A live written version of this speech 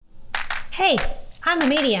Hey, I'm a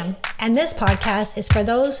medium, and this podcast is for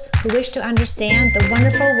those who wish to understand the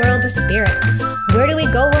wonderful world of spirit. Where do we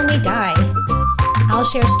go when we die? I'll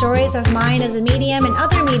share stories of mine as a medium and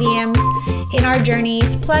other mediums in our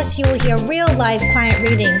journeys, plus you will hear real-life client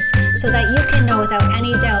readings so that you can know without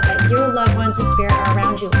any doubt that your loved ones in spirit are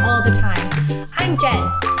around you all the time. I'm Jen,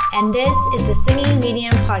 and this is the Singing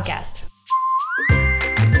Medium Podcast.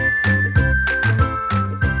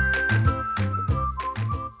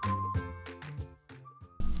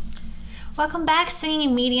 Welcome back,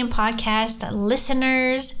 Singing Medium Podcast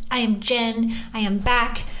listeners. I am Jen. I am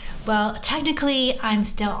back. Well, technically, I'm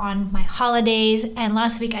still on my holidays, and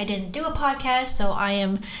last week I didn't do a podcast, so I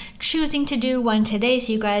am choosing to do one today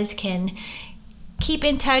so you guys can keep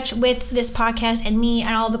in touch with this podcast and me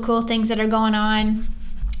and all the cool things that are going on,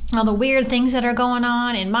 all the weird things that are going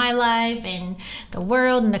on in my life and the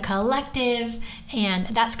world and the collective. And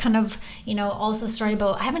that's kind of, also a story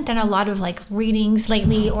about, I haven't done a lot of readings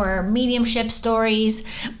lately or mediumship stories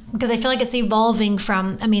because I feel like it's evolving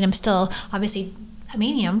from, I'm still obviously a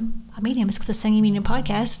medium. It's the Singing Medium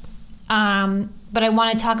Podcast. But I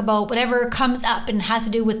want to talk about whatever comes up and has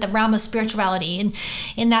to do with the realm of spirituality and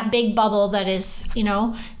in that big bubble that is,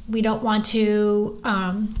 we don't want to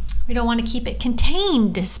keep it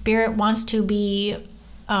contained. The spirit wants to be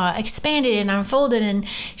expanded and unfolded and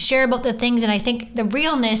share about the things. And I think the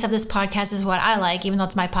realness of this podcast is what I like, even though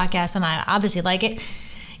it's my podcast and I obviously like it.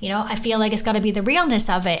 I feel like it's got to be the realness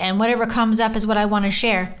of it, and whatever comes up is what I want to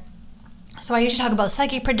share. So I usually talk about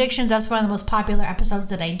psychic predictions. That's one of the most popular episodes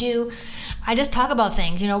that I do. I just talk about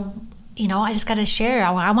things, I just got to share.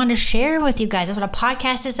 I want to share with you guys. That's what a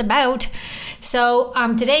podcast is about. So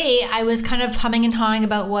today I was kind of humming and hawing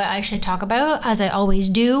about what I should talk about, as I always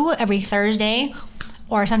do every Thursday.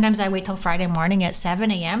 Or sometimes I wait till Friday morning at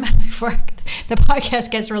 7 a.m. before the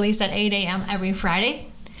podcast gets released at 8 a.m. every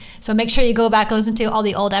Friday. So make sure you go back and listen to all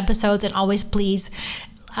the old episodes, and always please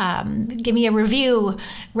give me a review,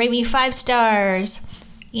 rate me 5 stars,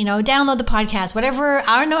 download the podcast, whatever.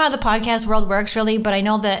 I don't know how the podcast world works really, but I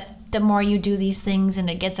know that the more you do these things and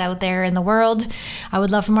it gets out there in the world, I would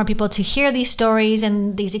love for more people to hear these stories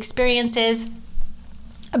and these experiences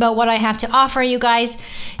about what I have to offer you guys.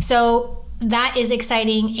 So that is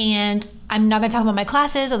exciting, and I'm not going to talk about my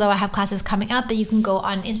classes, although I have classes coming up that you can go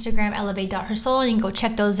on Instagram, elevate.hersoul, and you can go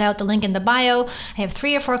check those out, the link in the bio. I have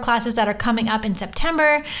 3 or 4 classes that are coming up in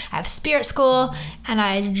September. I have Spirit School, and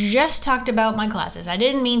I just talked about my classes. I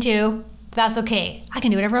didn't mean to. That's okay. I can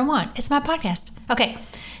do whatever I want. It's my podcast. Okay,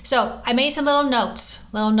 so I made some little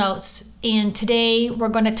notes, and today we're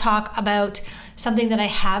going to talk about something that I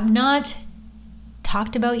have not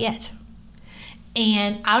talked about yet.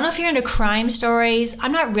 And I don't know if you're into crime stories.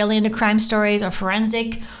 I'm not really into crime stories or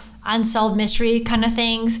forensic, unsolved mystery kind of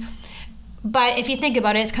things. But if you think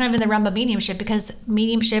about it, it's kind of in the realm of mediumship, because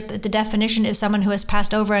mediumship, the definition is someone who has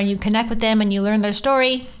passed over and you connect with them and you learn their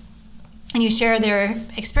story and you share their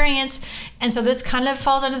experience. And so this kind of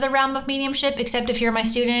falls under the realm of mediumship, except if you're my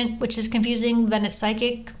student, which is confusing, then it's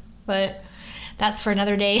psychic. But that's for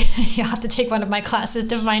another day. You'll have to take one of my classes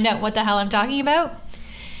to find out what the hell I'm talking about.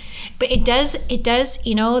 But it does,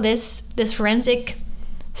 this forensic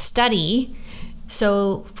study.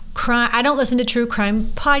 So crime, I don't listen to true crime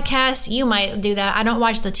podcasts. You might do that. I don't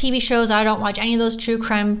watch the TV shows. I don't watch any of those true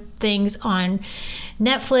crime things on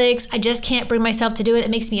Netflix. I just can't bring myself to do it. It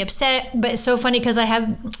makes me upset. But it's so funny because I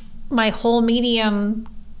have my whole medium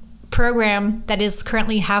program that is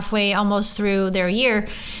currently halfway almost through their year,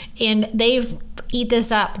 and they eat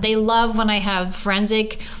this up. They love when I have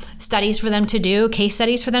forensic studies for them to do, case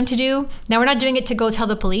studies for them to do. Now, we're not doing it to go tell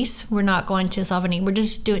the police. We're not going to solve any. We're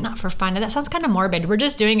just doing it not for fun. That sounds kind of morbid. We're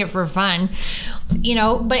just doing it for fun,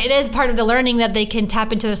 but it is part of the learning that they can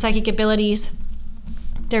tap into their psychic abilities,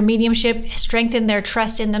 their mediumship, strengthen their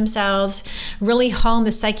trust in themselves, really hone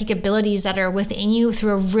the psychic abilities that are within you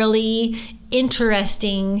through a really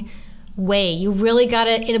interesting way. You really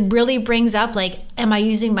it really brings up, am I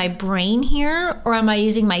using my brain here or am I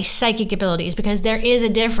using my psychic abilities? Because there is a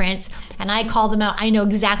difference, and I call them out. I know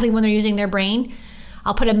exactly when they're using their brain.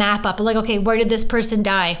 I'll put a map up. I'm like, okay, where did this person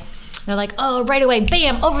die? They're like, oh, right away,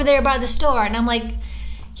 bam, over there by the store. And I'm like,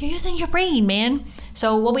 you're using your brain, man.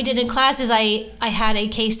 So what we did in class is I had a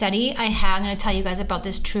case study. I'm going to tell you guys about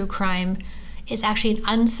this true crime. It's actually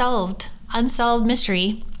an unsolved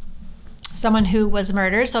mystery. Someone who was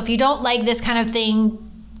murdered. So if you don't like this kind of thing,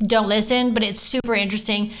 don't listen, but it's super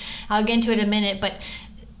interesting. I'll get into it in a minute, but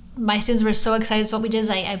my students were so excited. So what we did is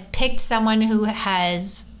I picked someone who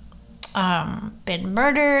has been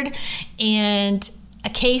murdered, and a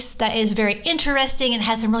case that is very interesting and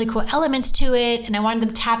has some really cool elements to it. And I wanted them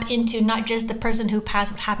to tap into not just the person who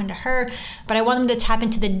passed, what happened to her, but I want them to tap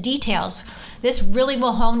into the details. This really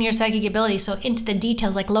will hone your psychic ability. So into the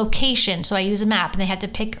details, like location. So I use a map and they had to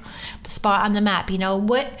pick the spot on the map. You know,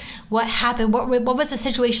 what happened? What was the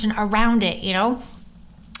situation around it, you know?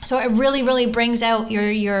 So it really, really brings out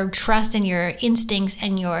your trust and your instincts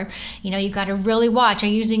and you've got to really watch. Are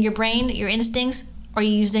you using your brain, your instincts? Or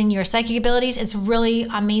using your psychic abilities? It's a really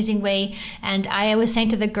amazing way. And I was saying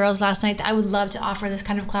to the girls last night that I would love to offer this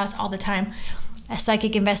kind of class all the time, a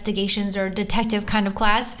psychic investigations or detective kind of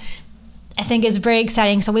class. I think it's very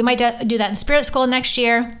exciting. So we might do that in Spirit School next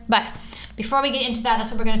year. But before we get into that, that's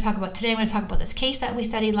what we're going to talk about today. I'm going to talk about this case that we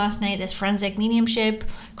studied last night, this forensic mediumship,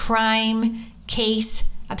 crime, case,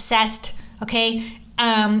 obsessed, okay?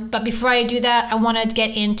 But before I do that, I want to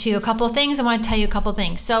get into a couple of things. I want to tell you a couple of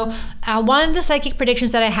things. So one of the psychic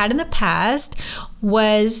predictions that I had in the past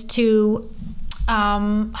was to,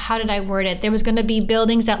 how did I word it? There was going to be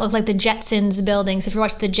buildings that looked like the Jetsons buildings. If you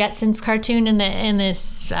watch the Jetsons cartoon in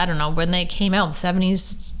this, I don't know, when they came out,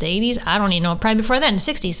 70s, 80s, I don't even know, probably before then,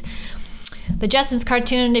 60s. The Jetsons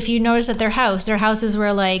cartoon, if you notice that their houses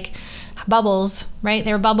were like bubbles, right?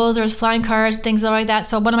 There were bubbles, there was flying cars, things like that.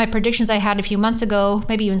 So one of my predictions I had a few months ago,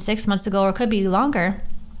 maybe even 6 months ago, or it could be longer,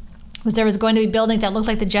 was there was going to be buildings that looked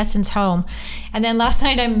like the Jetsons' home. And then last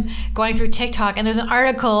night I'm going through TikTok and there's an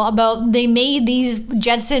article about they made these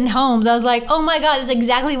Jetson homes. I was like, oh my God, this is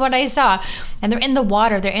exactly what I saw. And they're in the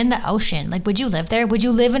water, they're in the ocean. Like, would you live there? Would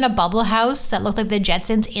you live in a bubble house that looked like the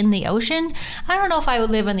Jetsons in the ocean? I don't know if I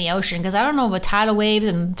would live in the ocean because I don't know about tidal waves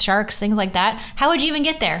and sharks, things like that. How would you even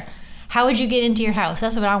get there? How would you get into your house?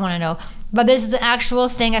 That's what I want to know. But this is an actual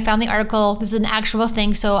thing. I found the article. This is an actual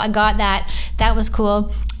thing. So I got that. That was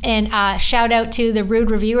cool. And shout out to the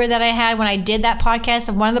rude reviewer that I had when I did that podcast.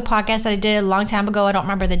 And one of the podcasts that I did a long time ago, I don't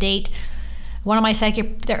remember the date. One of my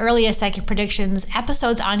the earliest psychic predictions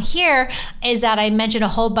episodes on here is that I mentioned a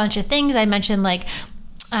whole bunch of things. I mentioned like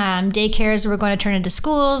daycares were going to turn into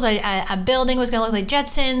schools. A building was going to look like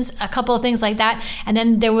Jetsons, a couple of things like that. And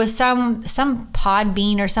then there was some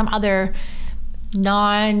Podbean or some other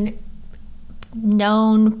non-known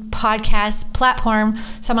podcast platform.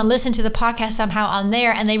 Someone listened to the podcast somehow on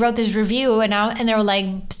there and they wrote this review and they were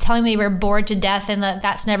like telling me they were bored to death and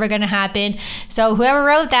that's never going to happen. So whoever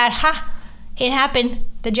wrote that, it happened.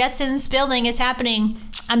 The Jetsons building is happening.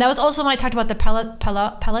 And that was also when I talked about the Peloton,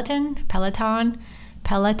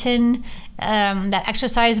 that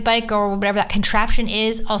exercise bike or whatever that contraption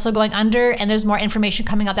is also going under, and there's more information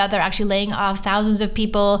coming out that they're actually laying off thousands of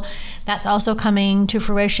people. That's also coming to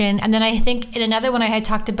fruition. And then I think in another one I had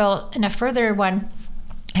talked about, in a further one,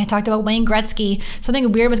 I talked about Wayne Gretzky.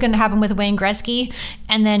 Something weird was going to happen with Wayne Gretzky,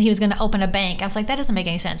 and then he was going to open a bank. I was like, that doesn't make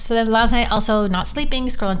any sense. So then last night, also not sleeping,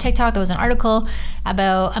 scrolling TikTok, there was an article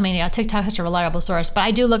about, TikTok is such a reliable source, but I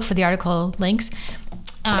do look for the article links.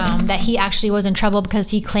 That he actually was in trouble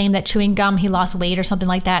because he claimed that chewing gum, he lost weight or something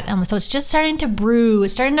like that. So it's just starting to brew.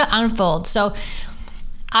 It's starting to unfold. So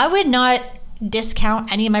I would not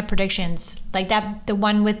discount any of my predictions. Like that, the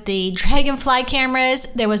one with the dragonfly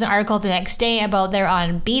cameras, there was an article the next day about they're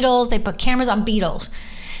on beetles. They put cameras on beetles.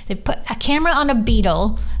 They put a camera on a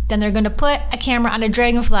beetle, then they're going to put a camera on a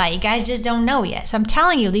dragonfly. You guys just don't know yet. So I'm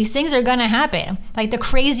telling you, these things are going to happen. Like the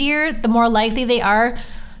crazier, the more likely they are,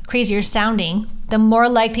 crazier sounding, the more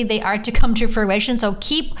likely they are to come to fruition. So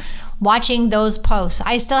keep watching those posts.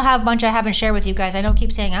 I still have a bunch I haven't shared with you guys. I don't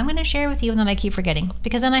keep saying I'm going to share with you and then I keep forgetting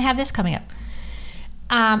because then I have this coming up.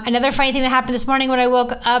 Another funny thing that happened this morning when I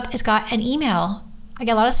woke up is got an email. I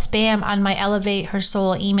got a lot of spam on my Elevate Her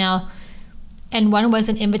Soul email. And one was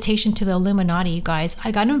an invitation to the Illuminati, you guys.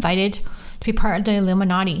 I got invited to be part of the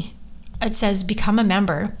Illuminati. It says become a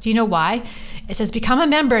member. Do you know why? It says become a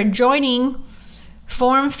member, joining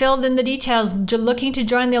form filled in the details. Looking to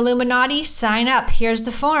join the Illuminati? Sign up. Here's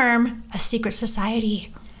the form. A secret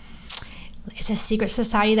society. It's a secret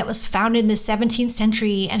society that was founded in the 17th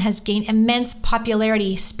century and has gained immense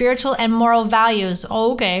popularity, spiritual and moral values.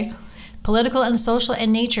 Oh, okay. Political and social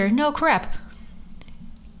in nature. No crap.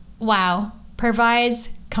 Wow.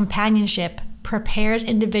 Provides companionship, prepares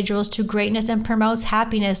individuals to greatness and promotes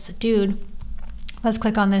happiness. Dude, let's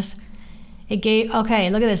click on this. Okay,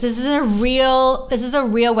 look at this. This is a real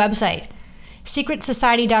website.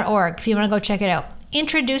 Secretsociety.org if you want to go check it out.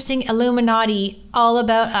 Introducing Illuminati, all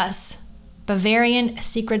about us. Bavarian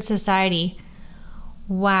Secret Society.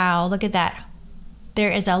 Wow, look at that.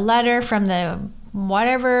 There is a letter from the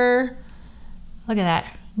whatever. Look at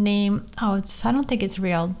that name. Oh, I don't think it's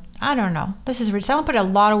real. I don't know. This is weird. Someone put a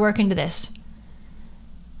lot of work into this.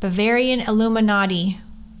 Bavarian Illuminati.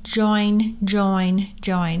 Join.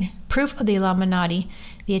 Proof of the Illuminati,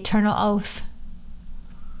 the eternal oath.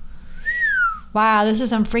 Wow, this is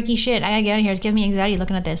some freaky shit. I gotta get out of here. It's giving me anxiety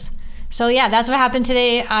looking at this. So yeah, that's what happened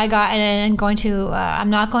today. I'm not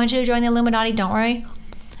going to join the Illuminati. Don't worry.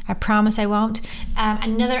 I promise I won't.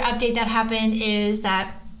 Another update that happened is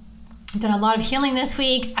that I've done a lot of healing this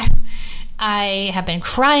week. I have been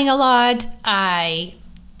crying a lot. I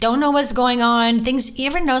don't know what's going on. You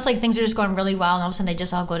ever notice like things are just going really well and all of a sudden they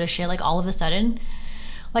just all go to shit like all of a sudden?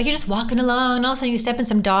 Like you're just walking along and all of a sudden you step in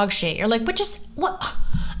some dog shit. You're like, what?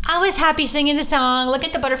 I was happy singing the song. Look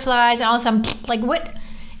at the butterflies and all of a sudden, like what?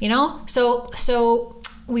 You know? So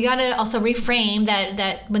we got to also reframe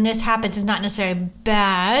that when this happens, it's not necessarily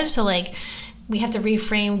bad. So like we have to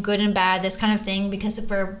reframe good and bad, this kind of thing, because if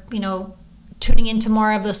we're, tuning into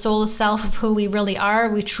more of the soul self of who we really are,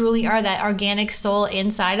 we truly are that organic soul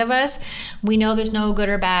inside of us. We know there's no good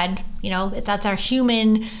or bad. That's our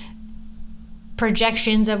human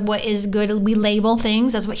projections of what is good. We label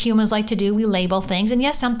things. That's what humans like to do. We label things. And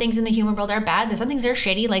yes, some things in the human world are bad. There's some things that are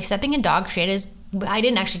shitty, like stepping in dog shit is, I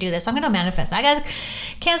didn't actually do this, so I'm going to manifest. I got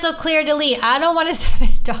to cancel, clear, delete. I don't want to step in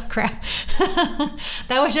dog crap.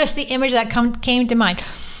 That was just the image that came to mind.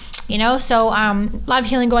 So a lot of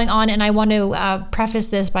healing going on, and I want to preface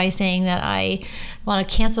this by saying that I want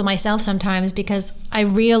to cancel myself sometimes because I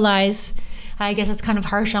realize, I guess it's kind of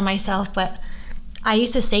harsh on myself, but I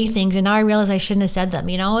used to say things and now I realize I shouldn't have said them.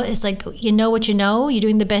 It's like, what you're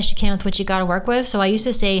doing the best you can with what you got to work with. So I used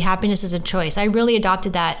to say happiness is a choice. I really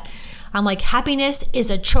adopted that. I'm like, happiness is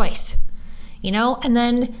a choice, and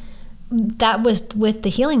then that was with the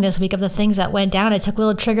healing this week of the things that went down. I took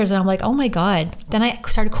little triggers and I'm like, oh my God. Then I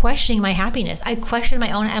started questioning my happiness. I questioned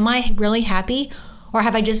my own, am I really happy? Or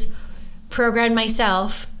have I just programmed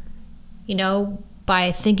myself,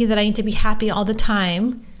 by thinking that I need to be happy all the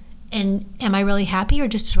time? And am I really happy, or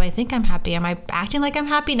just do I think I'm happy? Am I acting like I'm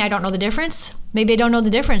happy and I don't know the difference? Maybe I don't know the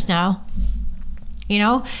difference now.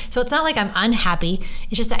 So it's not like I'm unhappy.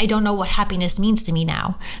 It's just that I don't know what happiness means to me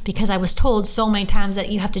now, because I was told so many times that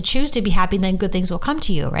you have to choose to be happy and then good things will come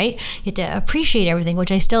to you, right? You have to appreciate everything,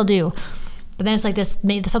 which I still do. But then it's like it's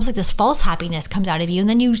almost like this false happiness comes out of you, and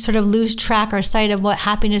then you sort of lose track or sight of what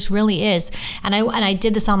happiness really is. And I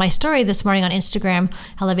did this on my story this morning on Instagram,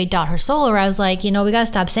 elevate.hersoul, where I was like, we got to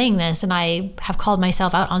stop saying this. And I have called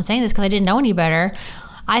myself out on saying this because I didn't know any better.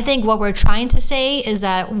 I think what we're trying to say is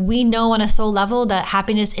that we know on a soul level that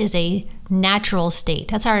happiness is a natural state.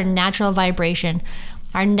 That's our natural vibration.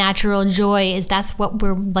 Our natural joy that's what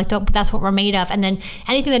we're like. That's what we're made of. And then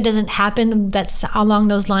anything that doesn't happen that's along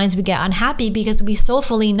those lines, we get unhappy because we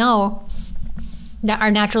soulfully know that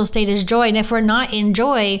our natural state is joy. And if we're not in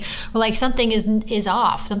joy, we're like, something is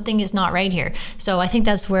off. Something is not right here. So I think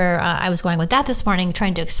that's where I was going with that this morning,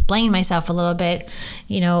 trying to explain myself a little bit,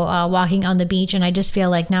 walking on the beach. And I just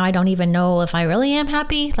feel like now I don't even know if I really am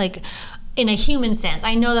happy, like in a human sense.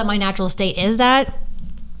 I know that my natural state is that,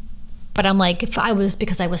 but I'm like,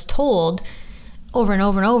 because I was told over and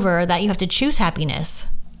over and over that you have to choose happiness,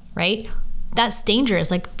 right? That's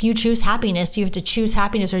dangerous. Like if you choose happiness, you have to choose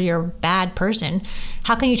happiness or you're a bad person.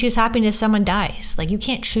 How can you choose happiness if someone dies? Like you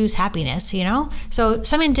can't choose happiness, So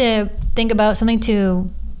something to think about, something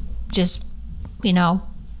to just,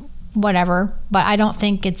 whatever. But I don't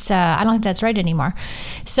think I don't think that's right anymore.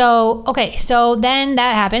 So, okay. So then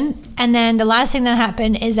that happened. And then the last thing that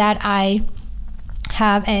happened is that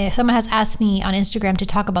someone has asked me on Instagram to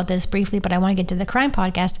talk about this briefly, but I want to get to the crime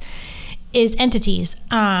podcast. Is entities.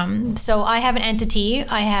 So I have an entity.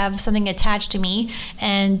 I have something attached to me,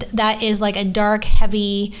 and that is like a dark,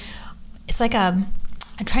 heavy. It's like I'm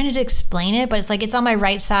trying to explain it, but it's like it's on my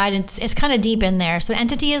right side. And it's kind of deep in there. So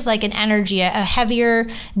entity is like an energy, a heavier,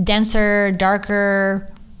 denser, darker,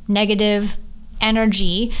 negative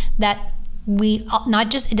energy that we not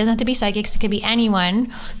just, it doesn't have to be psychics. It could be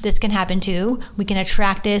anyone this can happen to. We can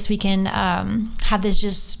attract this. We can have this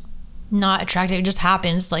just not attractive. It just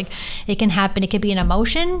happens. Like it can happen. It could be an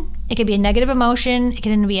emotion. It could be a negative emotion. It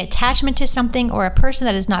can be attachment to something or a person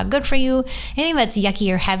that is not good for you. Anything that's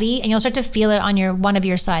yucky or heavy, and you'll start to feel it on one of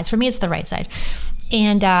your sides. For me, it's the right side.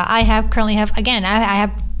 And I have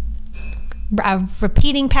a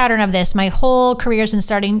repeating pattern of this my whole career since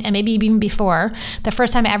starting, and maybe even before. The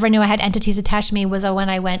first time I ever knew I had entities attached to me was when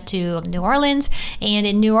I went to New Orleans. And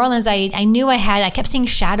in New Orleans, I knew I kept seeing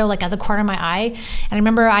shadow like at the corner of my eye. And I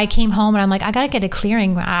remember I came home and I'm like, I gotta get a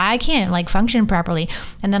clearing. I can't like function properly.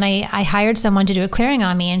 And then I hired someone to do a clearing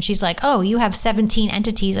on me, and she's like, oh, you have 17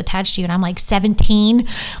 entities attached to you. And I'm like, 17?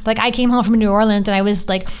 Like I came home from New Orleans and I was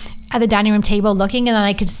like, at the dining room table looking, and then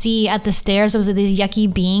I could see at the stairs, those these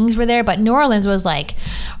yucky beings were there. But New Orleans was like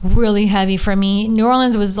really heavy for me. New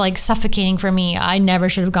Orleans was like suffocating for me. I never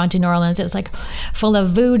should have gone to New Orleans. It was like full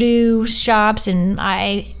of voodoo shops, and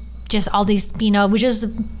just all these, which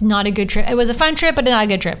is not a good trip. It was a fun trip, but not a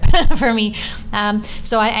good trip for me.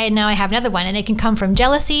 So I now I have another one, and it can come from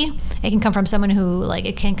jealousy. It can come from someone who, like,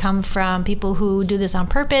 it can come from people who do this on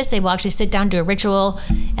purpose. They will actually sit down, do a ritual,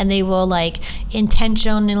 and they will like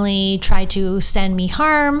intentionally try to send me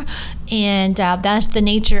harm. And that's the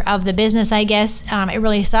nature of the business, I guess. It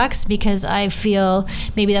really sucks because I feel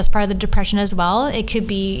maybe that's part of the depression as well. It could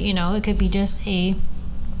be, it could be just a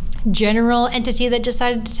general entity that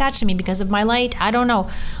decided to attach to me because of my light. I don't know,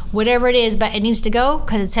 whatever it is, but it needs to go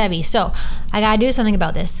because it's heavy. So I gotta do something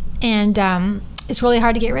about this, and it's really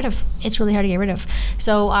hard to get rid of.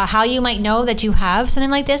 So how you might know that you have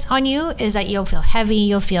something like this on you is that you'll feel heavy,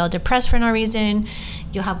 you'll feel depressed for no reason,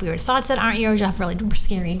 you'll have weird thoughts that aren't yours, you'll have really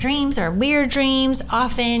scary dreams or weird dreams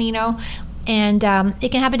often, and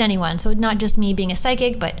it can happen to anyone. So not just me being a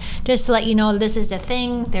psychic, but just to let you know, this is the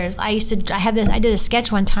thing. I did a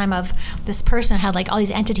sketch one time of this person who had like all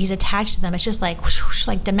these entities attached to them. It's just like whoosh, whoosh,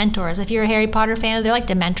 like Dementors. If you're a Harry Potter fan, they're like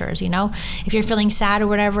Dementors, if you're feeling sad or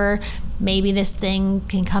whatever, maybe this thing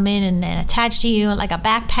can come in and attach to you like a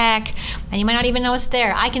backpack, and you might not even know it's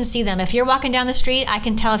there. I can see them. If you're walking down the street, I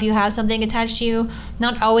can tell if you have something attached to you.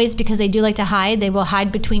 Not always, because they do like to hide. They will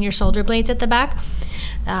hide between your shoulder blades at the back.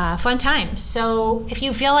 Fun time. So if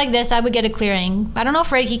you feel like this, I would get a clearing. I don't know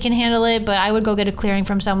if Reiki can handle it, but I would go get a clearing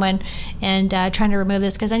from someone and trying to remove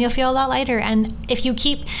this, because then you'll feel a lot lighter. And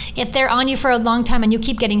if they're on you for a long time and you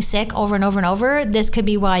keep getting sick over and over and over, this could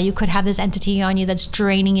be why you could have this entity on you that's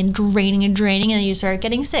draining and draining and draining, and you start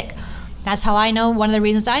getting sick. That's how I know, one of the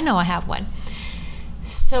reasons I know I have one.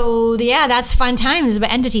 So yeah, that's fun times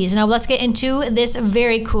about entities. Now let's get into this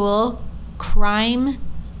very cool crime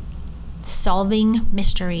solving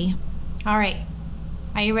mystery. All right,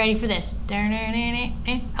 are you ready for this?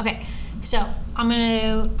 Okay, so I'm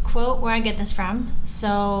gonna quote where I get this from.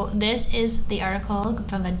 So this is the article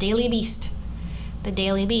from the Daily Beast.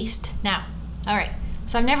 Now, all right,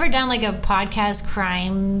 so I've never done like a podcast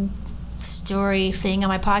crime story thing on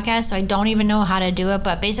my podcast, so I don't even know how to do it.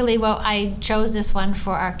 But basically, I chose this one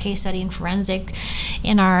for our case study in forensic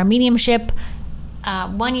in our mediumship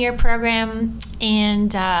 1-year program,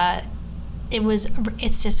 and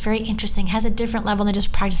it's just very interesting. It has a different level than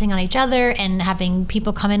just practicing on each other and having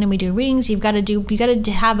people come in and we do readings. You got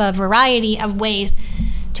to have a variety of ways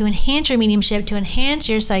to enhance your mediumship, to enhance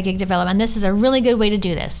your psychic development. This is a really good way to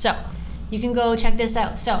do this. So you can go check this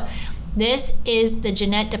out. So this is the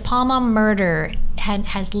Jeanette DePalma murder.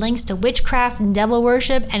 Has links to witchcraft and devil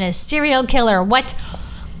worship and a serial killer. What?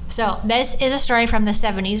 So this is a story from the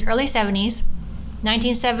 70s, early 70s,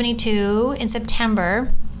 1972 in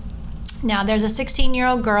September. Now, there's a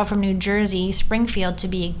 16-year-old girl from New Jersey, Springfield to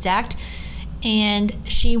be exact, and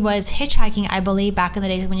she was hitchhiking, I believe, back in the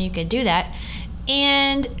days when you could do that,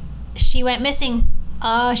 and she went missing.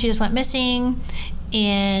 She just went missing,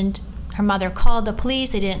 and her mother called the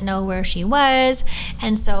police. They didn't know where she was,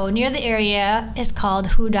 and so near the area is called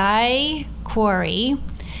Hudai Quarry,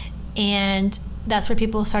 and that's where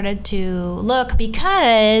people started to look,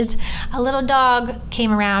 because a little dog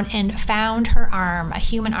came around and found her arm, a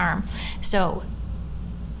human arm. So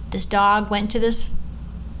this dog went to this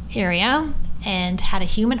area and had a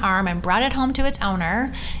human arm and brought it home to its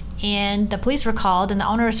owner, and the police were called, and the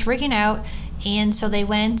owner was freaking out, and so they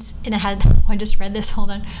went, and it had, I just read this, hold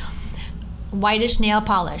on, whitish nail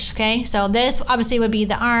polish. Okay, so this obviously would be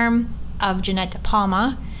the arm of Jeanette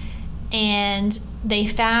DePalma, and they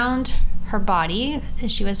found her body.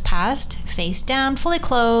 She was passed face down, fully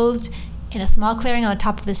clothed, in a small clearing on the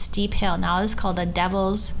top of a steep hill. Now this is called the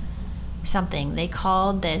Devil's something. They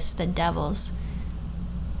called this the Devil's.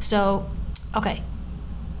 So, okay,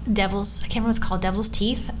 Devil's. I can't remember what it's called. Devil's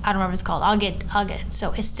Teeth. I don't remember what it's called. I'll get it.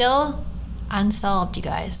 So it's still unsolved, you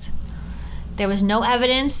guys. There was no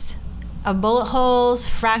evidence of bullet holes,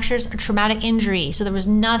 fractures, or traumatic injury. So there was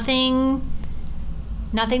nothing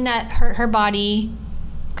that hurt her body.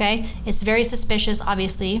 Okay, it's very suspicious,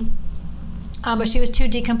 obviously, but she was too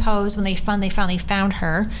decomposed when they finally found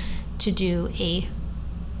her to do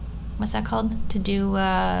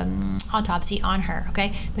autopsy on her.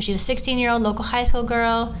 Okay, but she was a 16-year-old local high school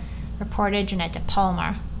girl, reported Jeanette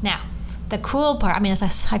DePalma. Now, the cool part, I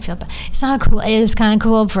feel bad. It's not cool. It is kind of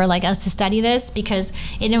cool for like us to study this, because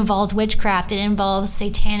it involves witchcraft. It involves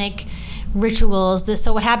satanic rituals.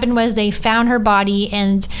 So what happened was they found her body,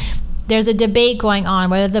 and there's a debate going on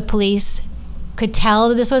whether the police could tell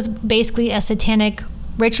that this was basically a satanic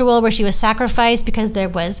ritual where she was sacrificed because there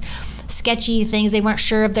was sketchy things. They weren't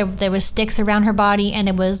sure if there was sticks around her body, and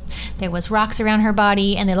there was rocks around her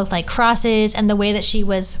body, and they looked like crosses, and the way that she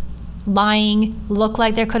was lying looked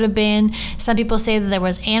like there could have been. Some people say that there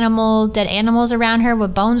was dead animals around her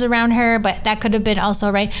with bones around her, but that could have been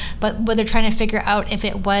also, right? But what they're trying to figure out if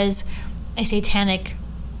it was a satanic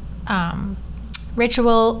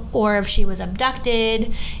ritual or if she was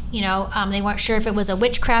abducted. They weren't sure if it was a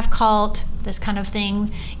witchcraft cult, this kind of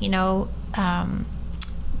thing.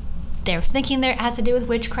 They're thinking that it has to do with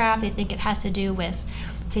witchcraft. They think it has to do with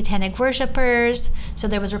satanic worshipers. So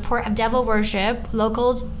there was a report of devil worship,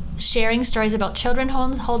 local sharing stories about children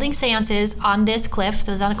holding seances on this cliff.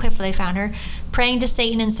 So it was on a cliff where they found her, praying to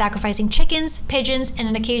Satan and sacrificing chickens, pigeons, and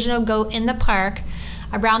an occasional goat in the park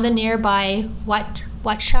around the nearby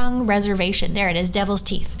Watchung Reservation. There it is, Devil's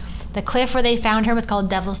Teeth. The cliff where they found her was called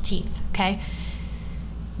Devil's Teeth, okay?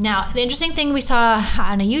 Now, the interesting thing we saw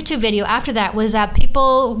on a YouTube video after that was that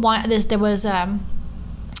people want this. There was a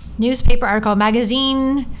newspaper article,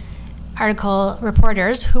 magazine article,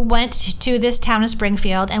 reporters who went to this town of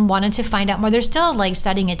Springfield and wanted to find out more. They're still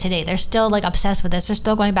studying it today. They're still obsessed with this. They're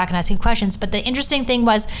still going back and asking questions. But the interesting thing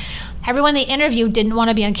was everyone they interviewed didn't want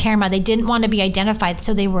to be on camera. They didn't want to be identified,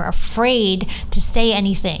 so they were afraid to say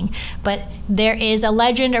anything. But there is a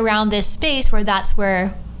legend around this space where that's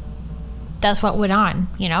what went on,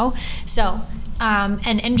 So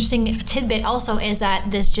an interesting tidbit also is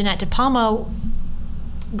that this Jeanette DePalma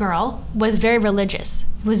girl was very religious,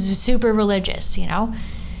 was super religious,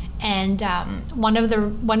 and one of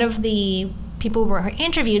the people who were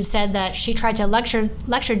interviewed said that she tried to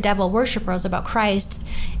lecture devil worshipers about Christ,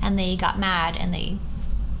 and they got mad and they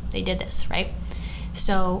did this, right?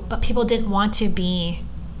 So, but people didn't want to be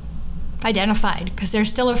identified because they're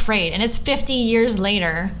still afraid, and it's 50 years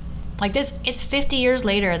later. It's 50 years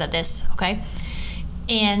later that this, okay?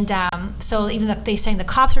 And so even though they're saying the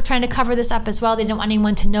cops were trying to cover this up as well, they didn't want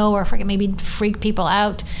anyone to know or maybe freak people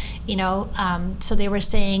out, So they were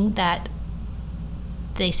saying that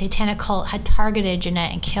the satanic cult had targeted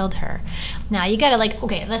Jeanette and killed her. Now you gotta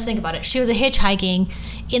okay, let's think about it. She was a hitchhiking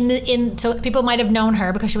so people might have known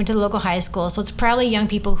her because she went to the local high school. So it's probably young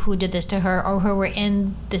people who did this to her or who were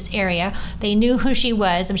in this area. They knew who she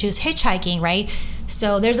was, and she was hitchhiking, right?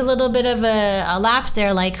 So there's a little bit of a lapse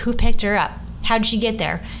there, who picked her up? How did she get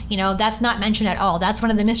there? That's not mentioned at all. That's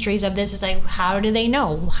one of the mysteries of this, is how do they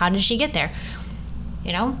know? How did she get there?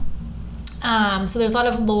 So there's a lot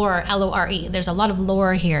of lore, Lore. There's a lot of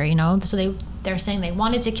lore here, So they're saying they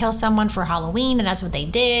wanted to kill someone for Halloween, and that's what they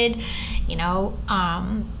did.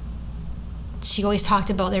 She always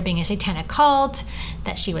talked about there being a satanic cult,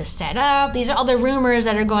 that she was set up. These are all the rumors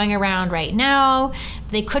that are going around right now.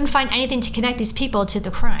 They couldn't find anything to connect these people to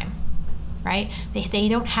the crime, right? They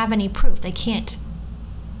don't have any proof. They can't.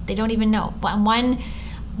 They don't even know. But one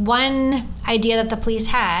idea that the police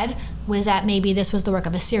had was that maybe this was the work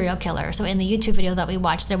of a serial killer. So in the YouTube video that we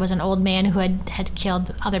watched, there was an old man who had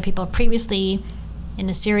killed other people previously in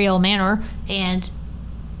a serial manner, and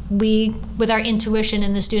we, with our intuition,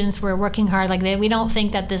 and the students were working hard, we don't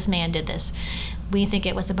think that this man did this. We think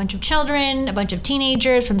it was a bunch of children, a bunch of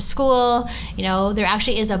teenagers from school. There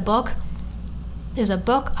actually is a book. There's a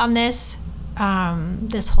book on this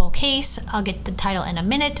whole case. I'll get the title in a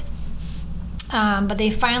minute. But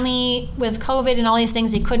they finally, with COVID and all these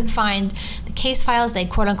things, they couldn't find the case files. They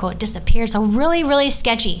quote unquote disappeared. So really, really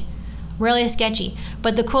sketchy. Really sketchy.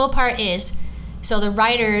 But the cool part is, so the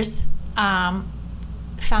writers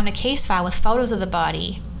found a case file with photos of the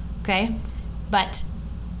body, okay? But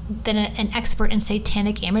then an expert in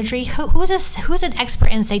satanic imagery, who's an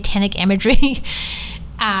expert in satanic imagery,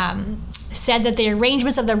 said that the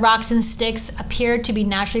arrangements of the rocks and sticks appeared to be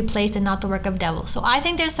naturally placed and not the work of devils. So I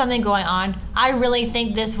think there's something going on. I really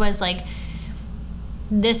think this was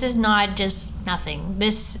this is not just nothing.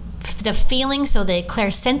 The feeling, so the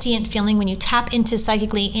clairsentient feeling when you tap into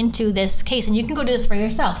psychically into this case, and you can go do this for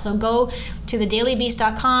yourself. So go to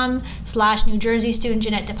thedailybeast.com/New Jersey student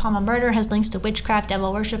Jeanette DePalma murder, has links to witchcraft,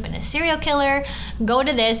 devil worship, and a serial killer. Go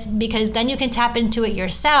to this, because then you can tap into it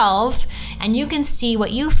yourself and you can see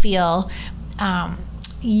what you feel.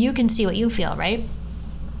 Right?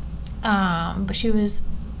 But she was,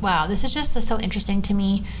 wow, this is just so interesting to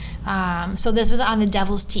me. So this was on the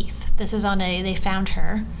Devil's Teeth. This is they found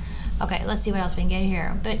her. Okay, let's see what else we can get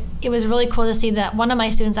here. But it was really cool to see that one of my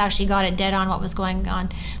students actually got it dead on what was going on.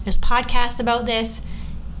 There's podcasts about this.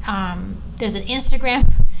 There's an Instagram.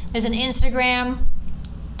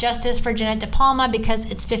 Justice for Jeanette DePalma, because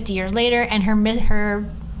it's 50 years later and her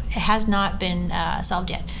it has not been solved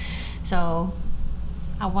yet. So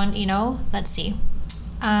I want, let's see.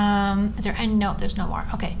 Is there any? No, there's no more.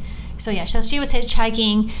 Okay. So yeah, so she was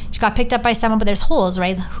hitchhiking. She got picked up by someone, but there's holes,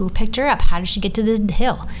 right? Who picked her up? How did she get to this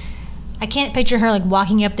hill? I can't picture her like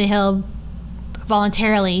walking up the hill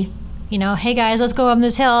voluntarily. Hey guys, let's go up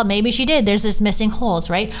this hill. Maybe she did. There's just missing holes,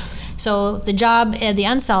 right? So the job, the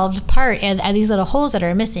unsolved part, and these little holes that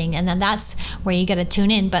are missing, and then that's where you got to tune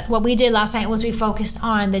in. But what we did last night was we focused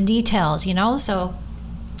on the details, So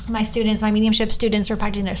my mediumship students were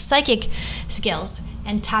practicing their psychic skills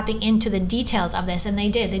and tapping into the details of this, and they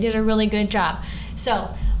did a really good job.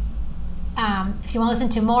 So if you want to listen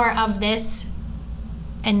to more of this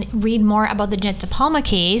and read more about the Jeanette DePalma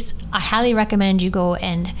case, I highly recommend you go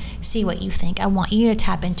and see what you think. I want you to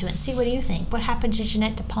tap into it and see what you think. What happened to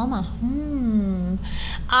Jeanette DePalma?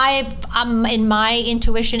 In my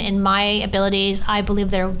intuition, in my abilities, I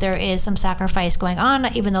believe there is some sacrifice going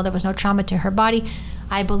on, even though there was no trauma to her body.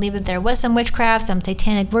 I believe that there was some witchcraft, some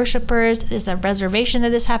satanic worshipers. There's a reservation that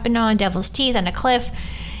this happened on, Devil's Teeth, and a cliff.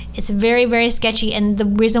 It's very, very sketchy, and the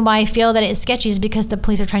reason why I feel that it's sketchy is because the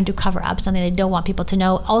police are trying to cover up something they don't want people to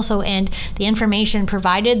know. Also, and the information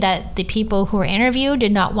provided that the people who were interviewed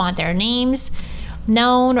did not want their names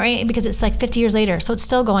known, or because it's like 50 years later, so it's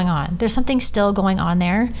still going on. There's something still going on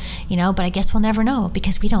there, but I guess we'll never know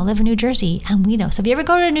because we don't live in New Jersey, and we know. So if you ever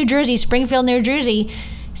go to New Jersey, Springfield, New Jersey,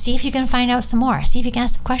 see if you can find out some more. See if you can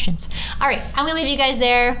ask some questions. All right, I'm gonna leave you guys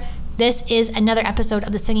there. This is another episode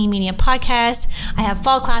of the Singing Medium podcast. I have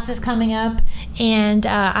fall classes coming up, and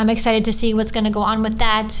I'm excited to see what's going to go on with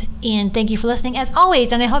that. And thank you for listening as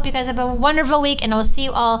always. And I hope you guys have a wonderful week, and I'll see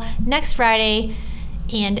you all next Friday.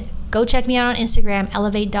 And go check me out on Instagram,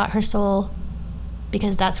 elevate.hersoul,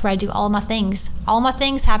 because that's where I do all my things. All my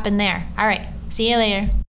things happen there. All right. See you later.